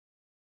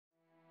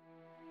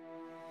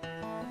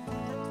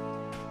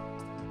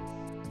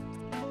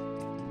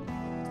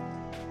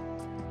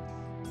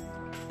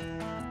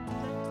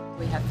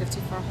have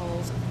 54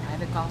 holes of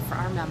private golf for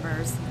our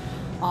members,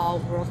 all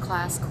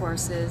world-class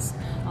courses.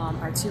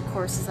 Our two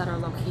courses that are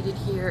located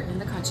here in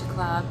the country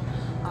club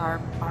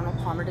are Arnold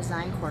Palmer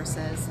design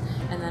courses,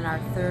 and then our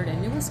third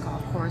and newest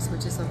golf course,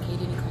 which is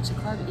located in Country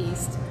Club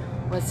East,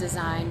 was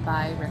designed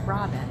by Rick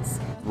Robbins.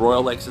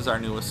 Royal Lakes is our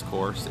newest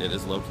course. It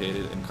is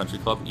located in Country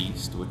Club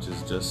East, which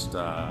is just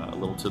a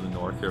little to the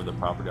north here of the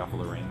property off of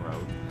Lorraine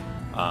Road.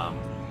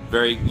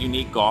 Very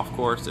unique golf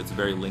course. It's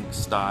very link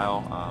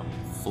style,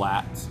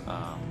 flat.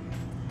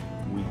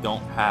 We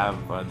don't have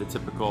the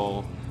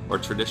typical or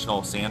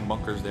traditional sand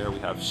bunkers there. We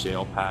have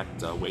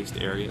shale-packed waste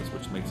areas,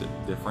 which makes it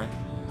different.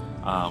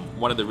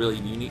 One of the really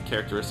unique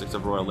characteristics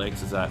of Royal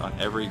Lakes is that on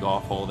every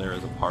golf hole there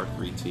is a par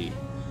 3 tee.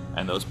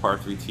 And those par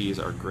 3 tees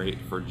are great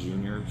for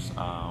juniors.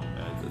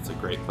 It's a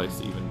great place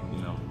to even,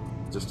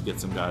 just to get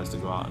some guys to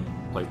go out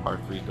and play par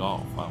 3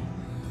 golf,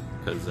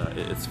 because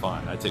it's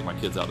fun. I take my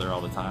kids out there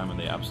all the time and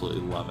they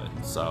absolutely love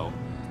it. So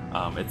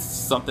it's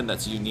something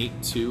that's unique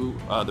to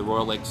the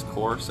Royal Lakes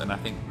course, and I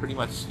think pretty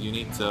much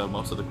unique to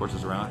most of the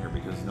courses around here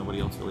because nobody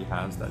else really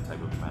has that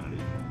type of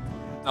amenity.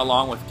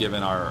 Along with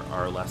giving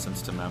our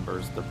lessons to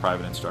members, the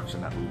private instruction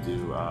that we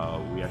do,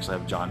 we actually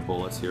have John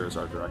Bullis here as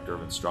our director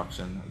of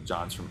instruction.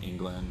 John's from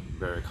England,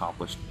 very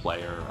accomplished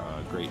player,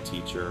 great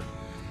teacher,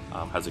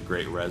 has a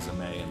great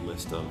resume and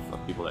list of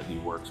people that he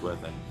works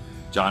with. And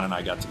John and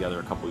I got together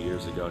a couple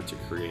years ago to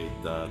create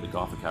the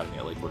Golf Academy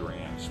at Lakewood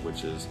Ranch,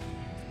 which is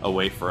a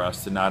way for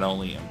us to not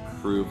only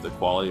improve the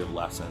quality of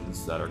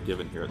lessons that are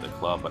given here at the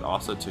club, but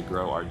also to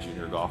grow our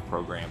junior golf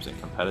programs and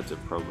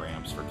competitive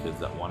programs for kids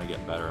that want to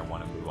get better and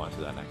want to move on to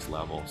that next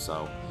level.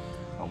 So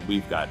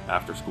we've got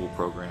after-school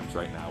programs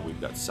right now. We've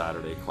got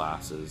Saturday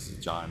classes.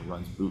 John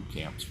runs boot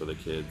camps for the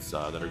kids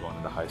that are going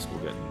into high school,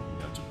 getting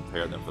to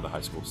prepare them for the high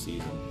school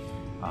season.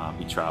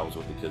 He travels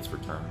with the kids for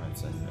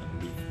tournaments, and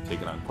we've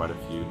taken on quite a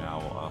few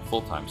now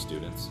full-time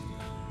students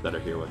that are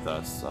here with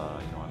us,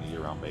 on a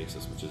year-round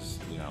basis, which is,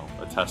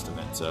 a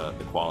testament to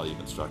the quality of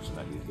instruction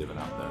that he's given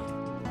out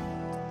there.